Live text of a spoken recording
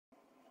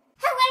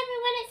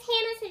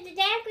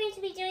today I'm going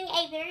to be doing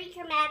a very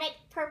dramatic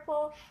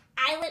purple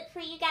eye look for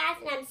you guys,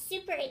 and I'm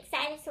super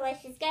excited, so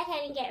let's just go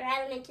ahead and get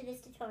right on into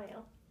this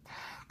tutorial.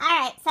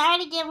 Alright, so I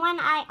already did one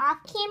eye off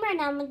camera,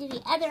 now I'm going to do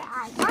the other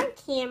eye on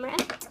camera.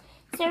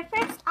 So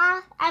first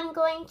off, I'm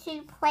going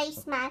to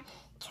place my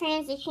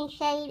transition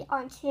shade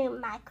onto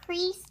my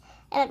crease,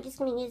 and I'm just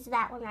going to use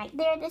that one right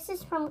there. This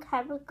is from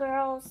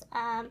CoverGirl's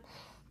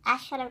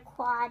eyeshadow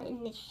quad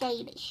in the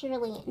shade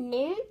Shirley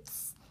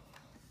Nudes.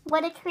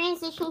 What a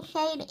transition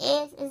shade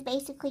is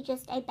basically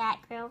just a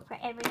background for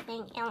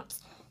everything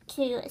else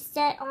to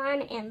set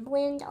on and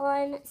blend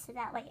on, so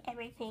that way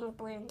everything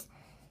blends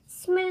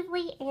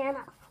smoothly and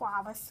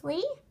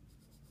flawlessly.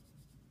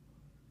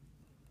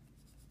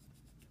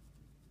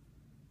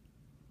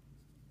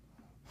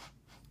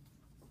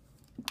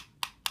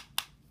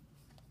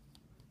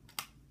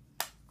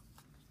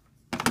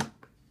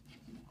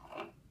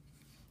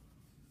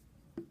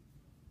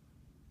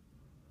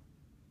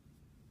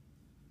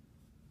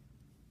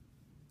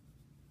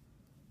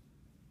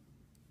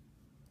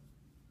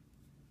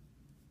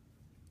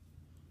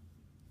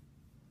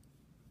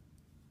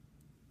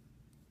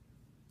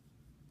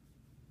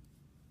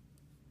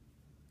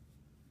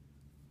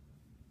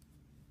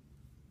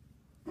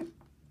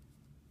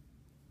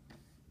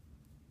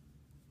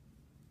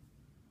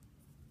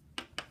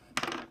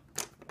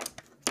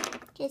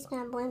 Just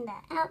gonna blend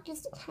that out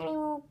just a tiny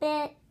little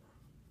bit.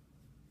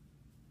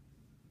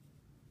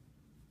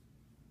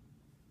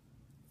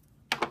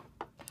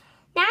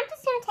 Now I'm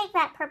just gonna take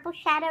that purple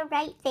shadow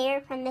right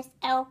there from this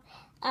e.l.f.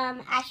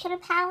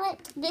 eyeshadow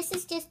palette. This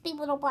is just the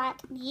Little Black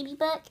Beauty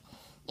Book,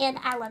 and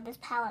I love this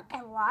palette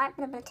a lot.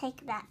 But I'm gonna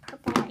take that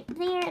purple right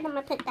there, and I'm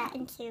gonna put that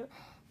into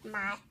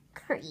my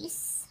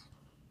crease.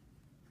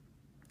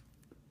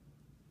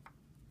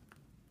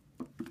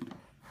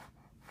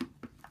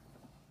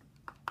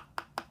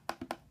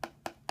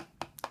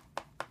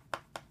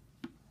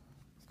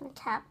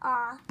 Tap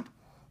off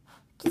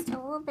just a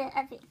little bit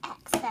of the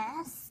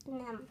excess, and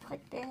then put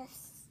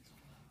this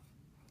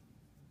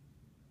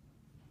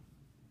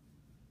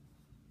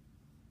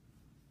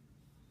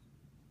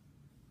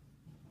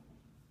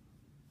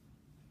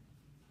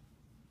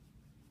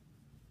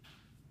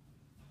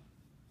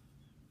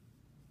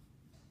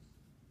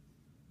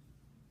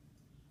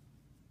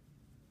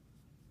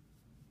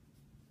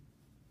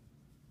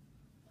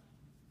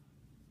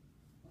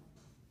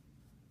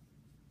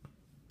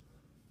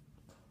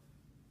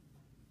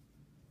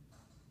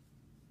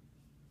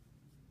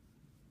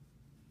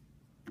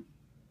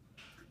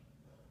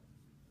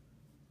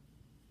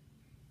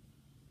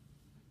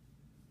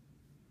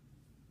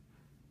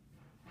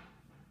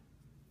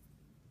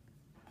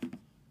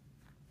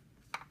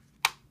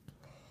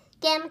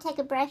again. I'm going to take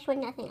a brush with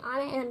nothing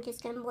on it, and I'm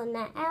just going to blend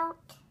that out.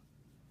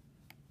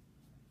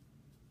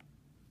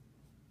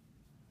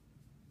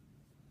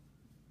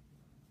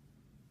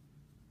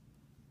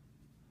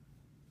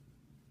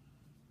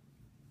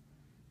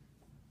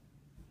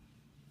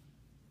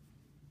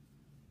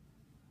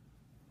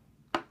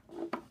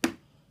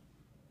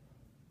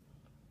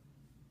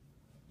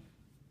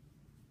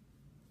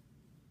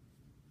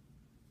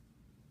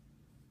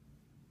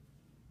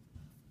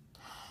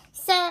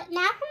 So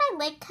now for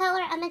my lid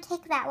color, I'm going to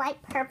take that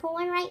light purple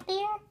one right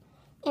there,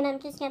 and I'm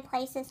just going to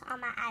place this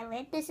on my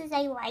eyelid. This is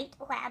a light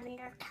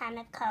lavender kind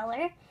of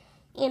color,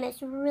 and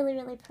it's really,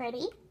 really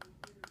pretty.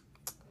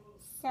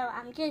 So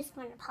I'm just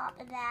going to pop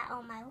that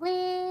on my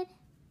lid.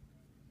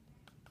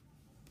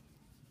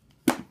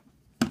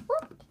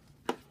 Whoop.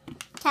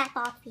 Tap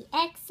off the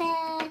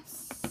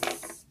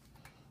excess,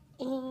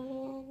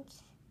 and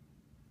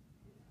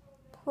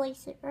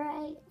place it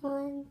right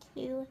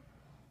onto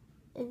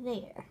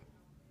there.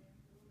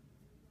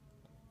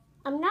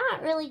 I'm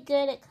not really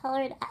good at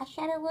colored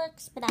eyeshadow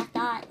looks, but I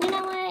thought, you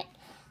know what?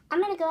 I'm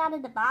going to go out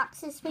of the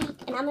box this week,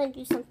 and I'm going to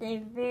do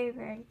something very,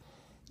 very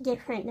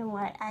different than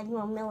what I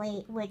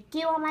normally would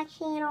do on my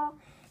channel.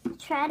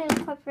 Try to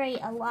incorporate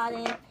a lot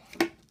of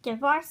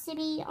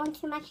diversity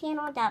onto my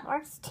channel.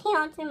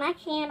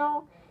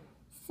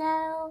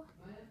 So,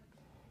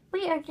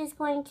 we are just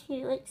going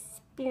to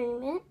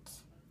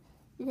experiment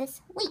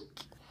this week.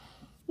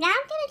 Now I'm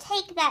going to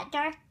take that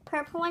dark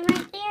purple one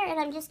right there, and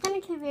I'm just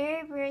going to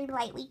very, very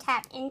lightly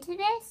tap into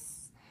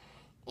this.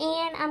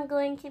 And I'm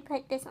going to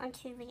put this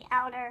onto the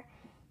outer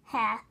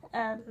half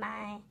of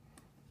my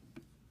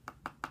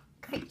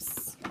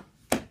crease.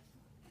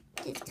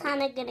 Just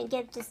kind of going to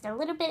give just a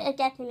little bit of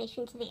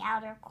definition to the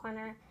outer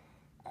corner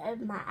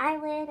of my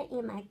eyelid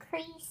and my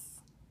crease.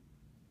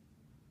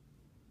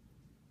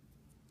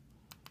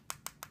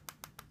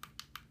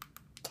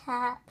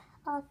 Tap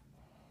off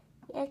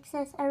the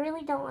excess. I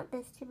really don't want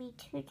this to be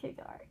too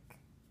dark.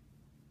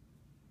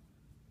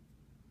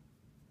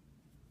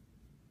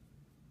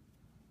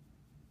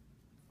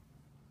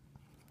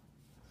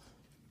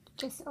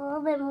 Just a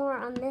little bit more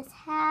on this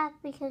half,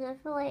 because I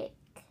feel like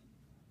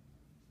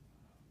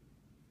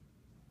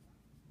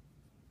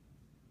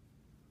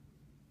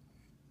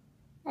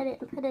I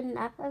didn't put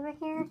enough over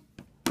here.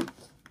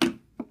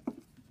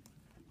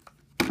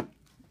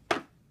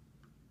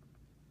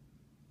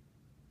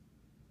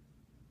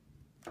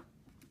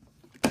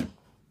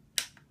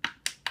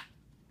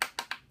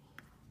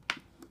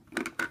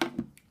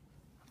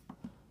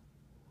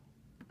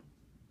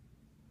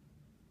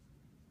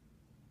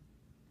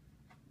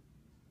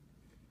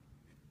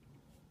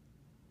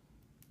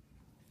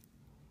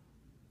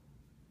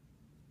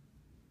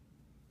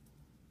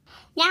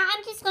 Now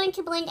I'm just going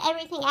to blend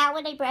everything out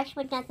with a brush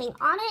with nothing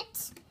on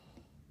it.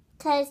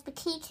 Because the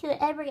key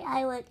to every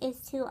eye look is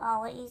to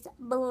always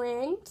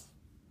blend.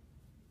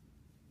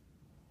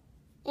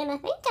 And I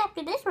think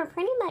after this we're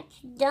pretty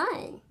much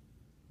done.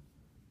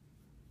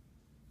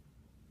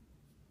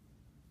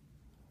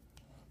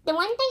 The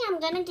one thing I'm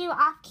going to do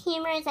off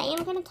camera is I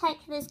am going to touch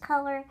this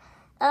color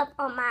up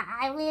on my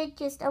eyelid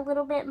just a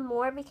little bit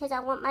more because I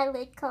want my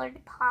lid color to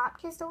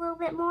pop just a little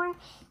bit more.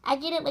 I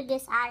did it with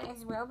this eye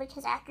as well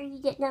because after you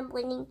get done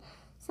blending,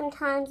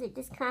 sometimes it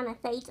just kind of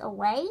fades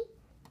away.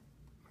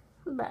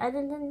 But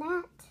other than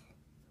that,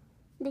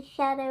 the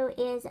shadow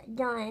is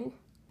done.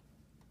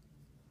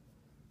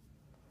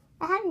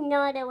 I have no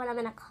idea what I'm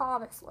going to call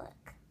this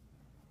look.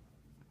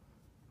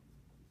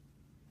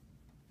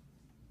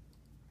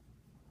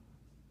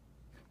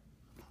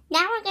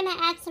 Now we're going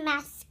to add some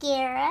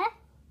mascara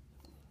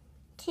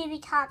to the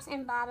tops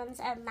and bottoms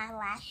of my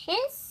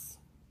lashes.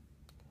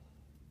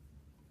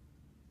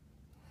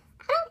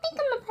 I don't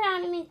think I'm going to put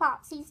on any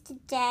falsies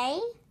today.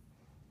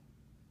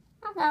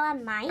 Although I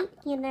might,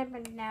 you never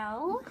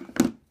know.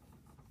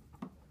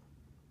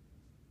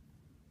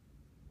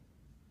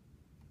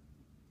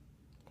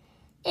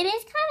 It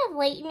is kind of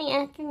late in the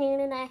afternoon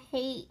and I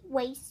hate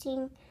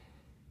wasting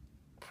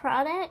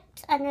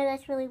product. I know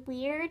that's really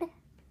weird.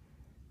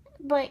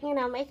 But, you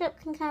know, makeup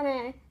can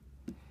kind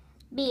of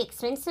be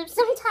expensive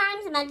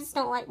sometimes and I just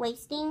don't like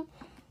wasting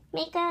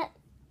makeup.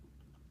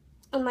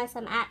 Unless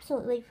I'm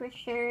absolutely for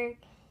sure,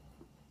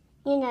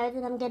 you know,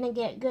 that I'm going to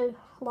get good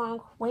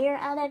long wear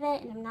out of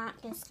it and I'm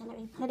not just going to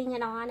be putting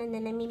it on and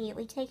then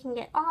immediately taking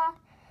it off.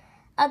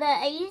 Although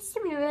I used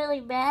to be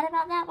really bad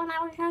about that when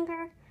I was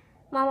younger.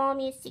 My mom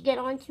used to get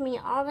on to me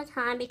all the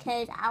time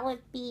because I would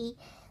be,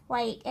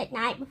 like, at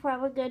night before I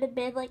would go to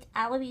bed, like,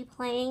 I would be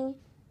playing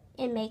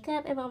in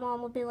makeup and my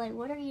mom would be like,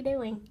 what are you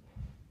doing?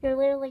 You're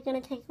literally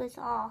going to take this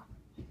off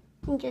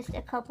in just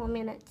a couple of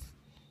minutes.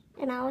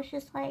 And I was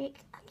just like,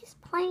 I'm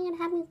just playing and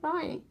having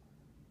fun.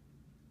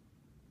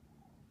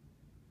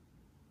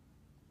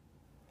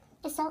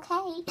 It's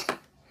okay.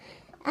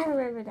 I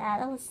remember that.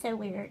 That was so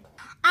weird.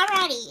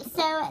 Alrighty,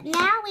 so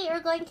now we are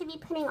going to be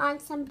putting on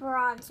some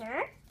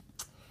bronzer.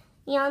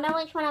 Y'all know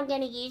which one I'm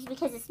going to use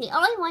because it's the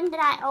only one that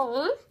I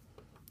own.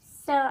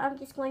 So I'm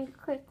just going to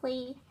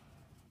quickly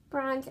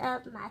bronze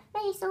up my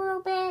face a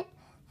little bit.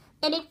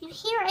 And if you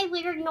hear a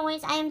weird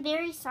noise, I am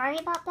very sorry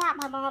about that.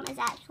 My mom is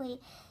actually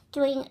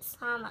doing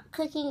some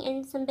cooking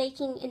and some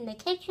baking in the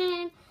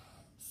kitchen.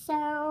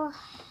 So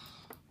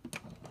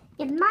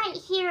you might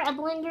hear a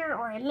blender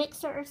or a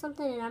mixer or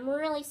something, and I'm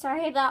really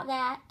sorry about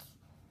that.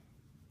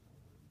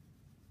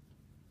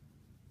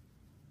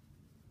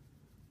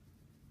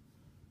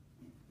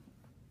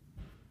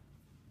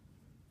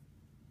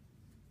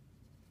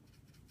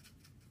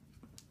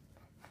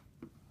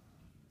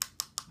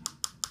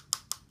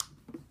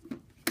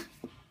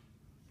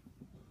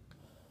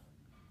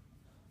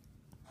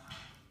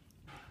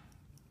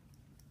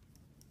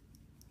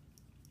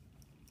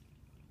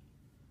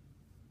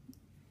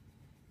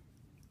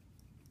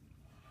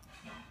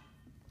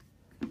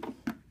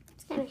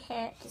 Going to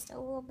hit just a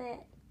little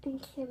bit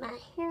into my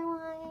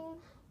hairline.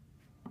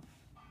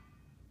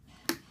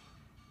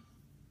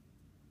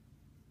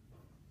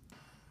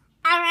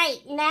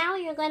 Alright, now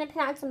you're going to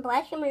put on some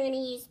blush and we're going to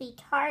use the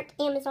Tarte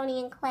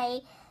Amazonian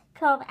Clay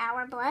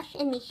 12-Hour Blush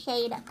in the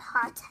shade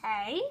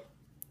Pate.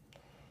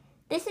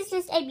 This is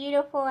just a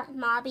beautiful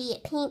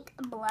mauvey pink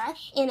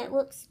blush and it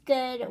looks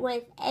good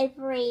with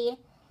every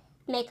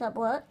makeup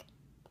look.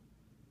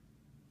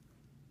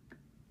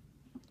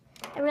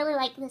 I really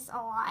like this a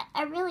lot.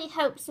 I really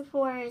hope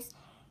Sephora's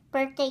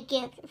birthday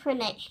gift for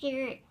next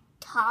year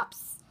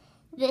tops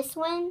this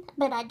one,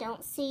 but I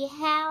don't see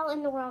how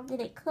in the world that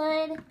it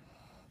could.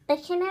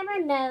 But you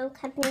never know,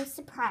 companies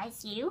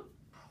surprise you.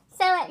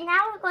 So now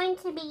we're going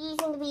to be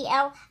using the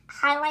e.l.f.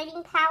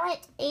 highlighting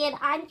palette, and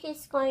I'm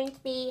just going to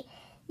be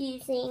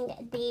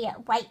using the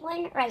white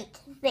one right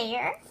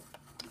there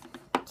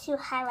to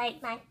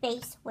highlight my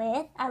face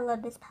with. I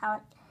love this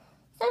palette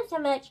so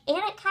much, and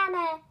it kind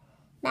of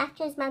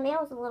matches my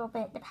nails a little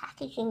bit. The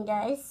packaging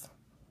does.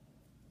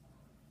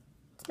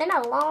 It's been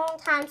a long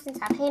time since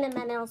I painted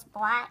my nails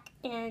black,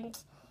 and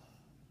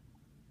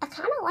I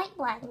kind of like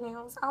black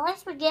nails. I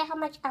always forget how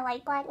much I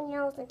like black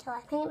nails until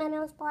I paint my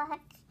nails black.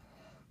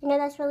 I know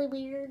that's really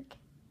weird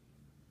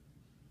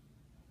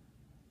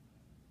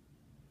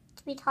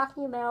to be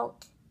talking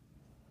about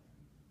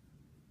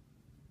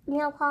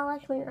nail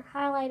polish when you're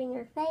highlighting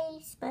your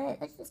face, but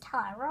that's just how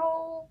I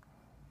roll.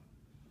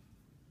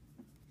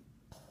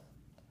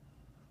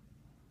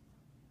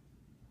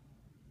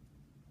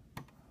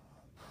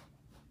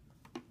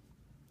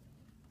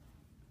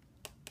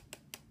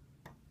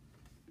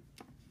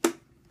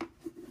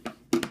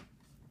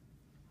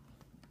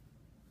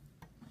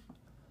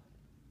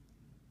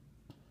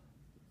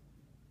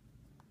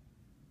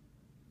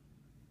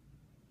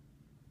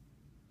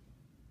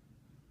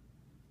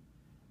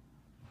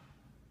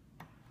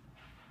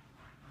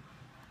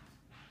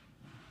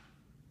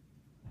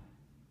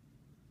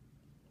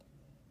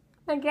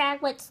 I'm going to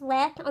drag what's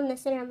left on the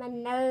center of my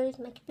nose,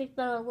 make it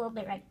go a little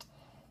bit right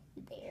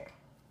there.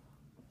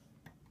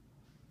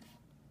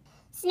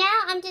 So now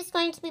I'm just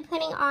going to be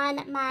putting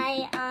on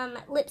my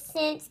Lip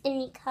Sense in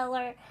the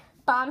color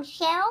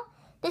Bombshell.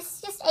 This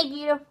is just a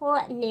beautiful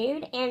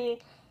nude, and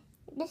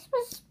this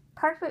was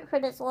perfect for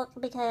this look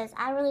because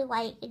I really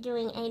like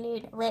doing a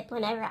nude lip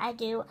whenever I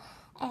do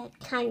a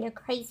kind of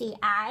crazy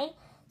eye.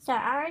 So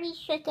I already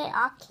shook it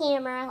off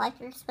camera like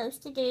you're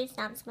supposed to do, so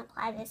now I'm just going to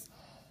apply this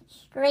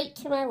straight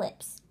to my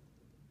lips.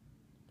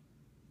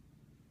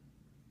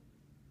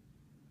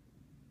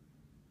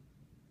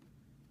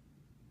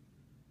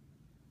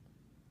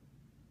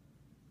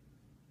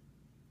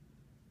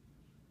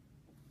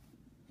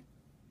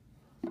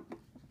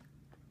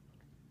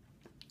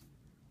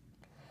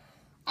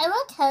 I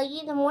will tell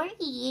you, the more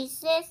you use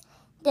this,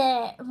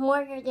 the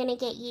more you're going to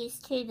get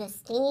used to the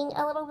stinging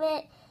a little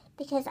bit,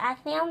 because I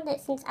found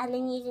that since I've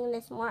been using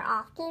this more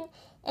often,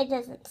 it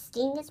doesn't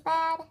sting as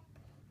bad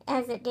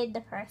as it did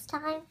the first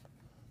time.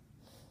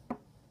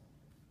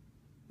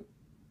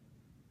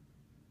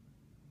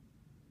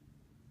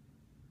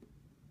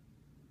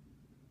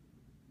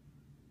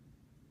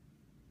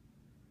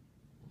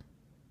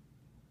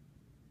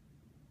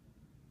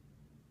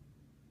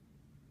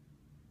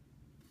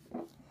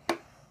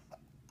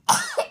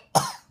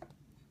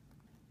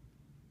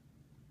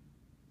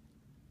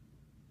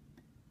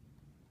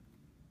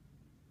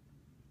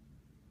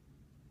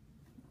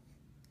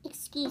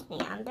 Excuse me,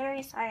 I'm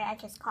very sorry I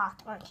just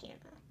coughed on camera.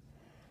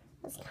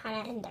 It's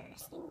kind of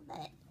embarrassing,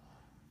 but...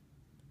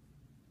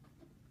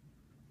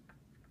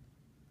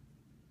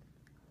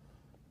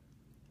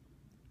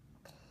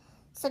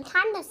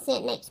 Sometimes the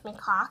scent makes me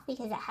cough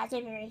because it has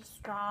a very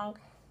strong,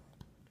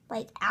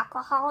 like,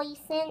 alcohol-y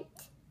scent.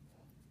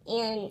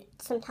 And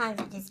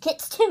sometimes it just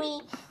gets to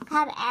me. I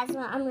have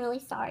asthma. I'm really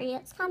sorry.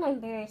 It's kind of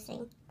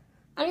embarrassing.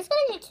 I'm just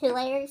going to do 2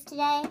 layers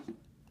today.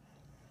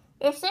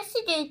 You're supposed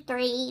to do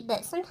 3,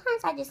 but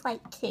sometimes I just like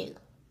 2.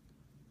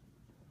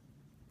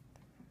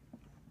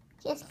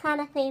 Just kind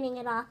of fanning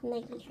it off and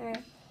making sure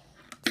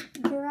it's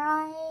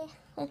dry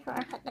before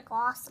I put the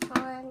gloss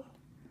on.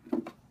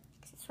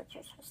 This is what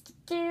you're supposed to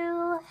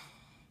do.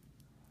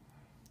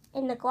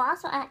 And the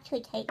gloss will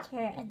actually take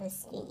care of the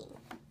stinging.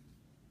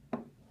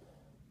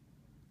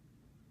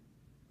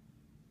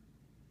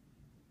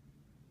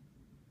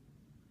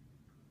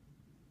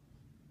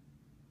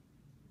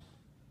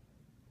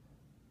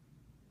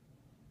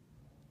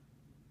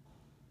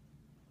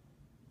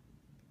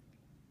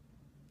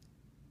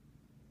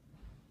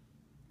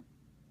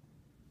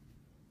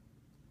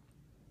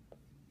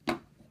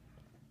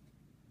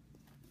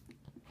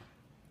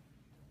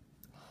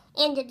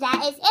 And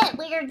that is it.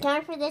 We are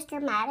done for this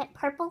dramatic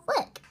purple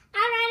look.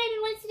 Alright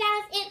everyone, so that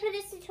was it for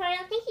this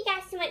tutorial. Thank you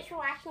guys so much for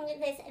watching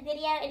this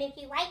video. And if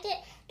you liked it,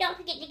 don't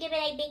forget to give it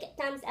a big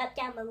thumbs up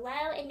down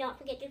below. And don't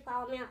forget to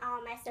follow me on all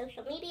my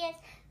social medias,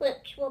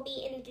 which will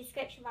be in the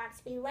description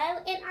box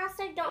below. And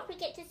also don't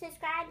forget to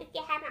subscribe if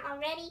you haven't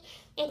already.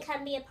 And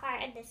come be a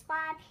part of the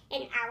squad.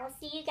 And I will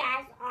see you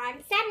guys on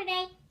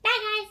Saturday.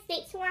 Bye guys.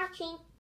 Thanks for watching.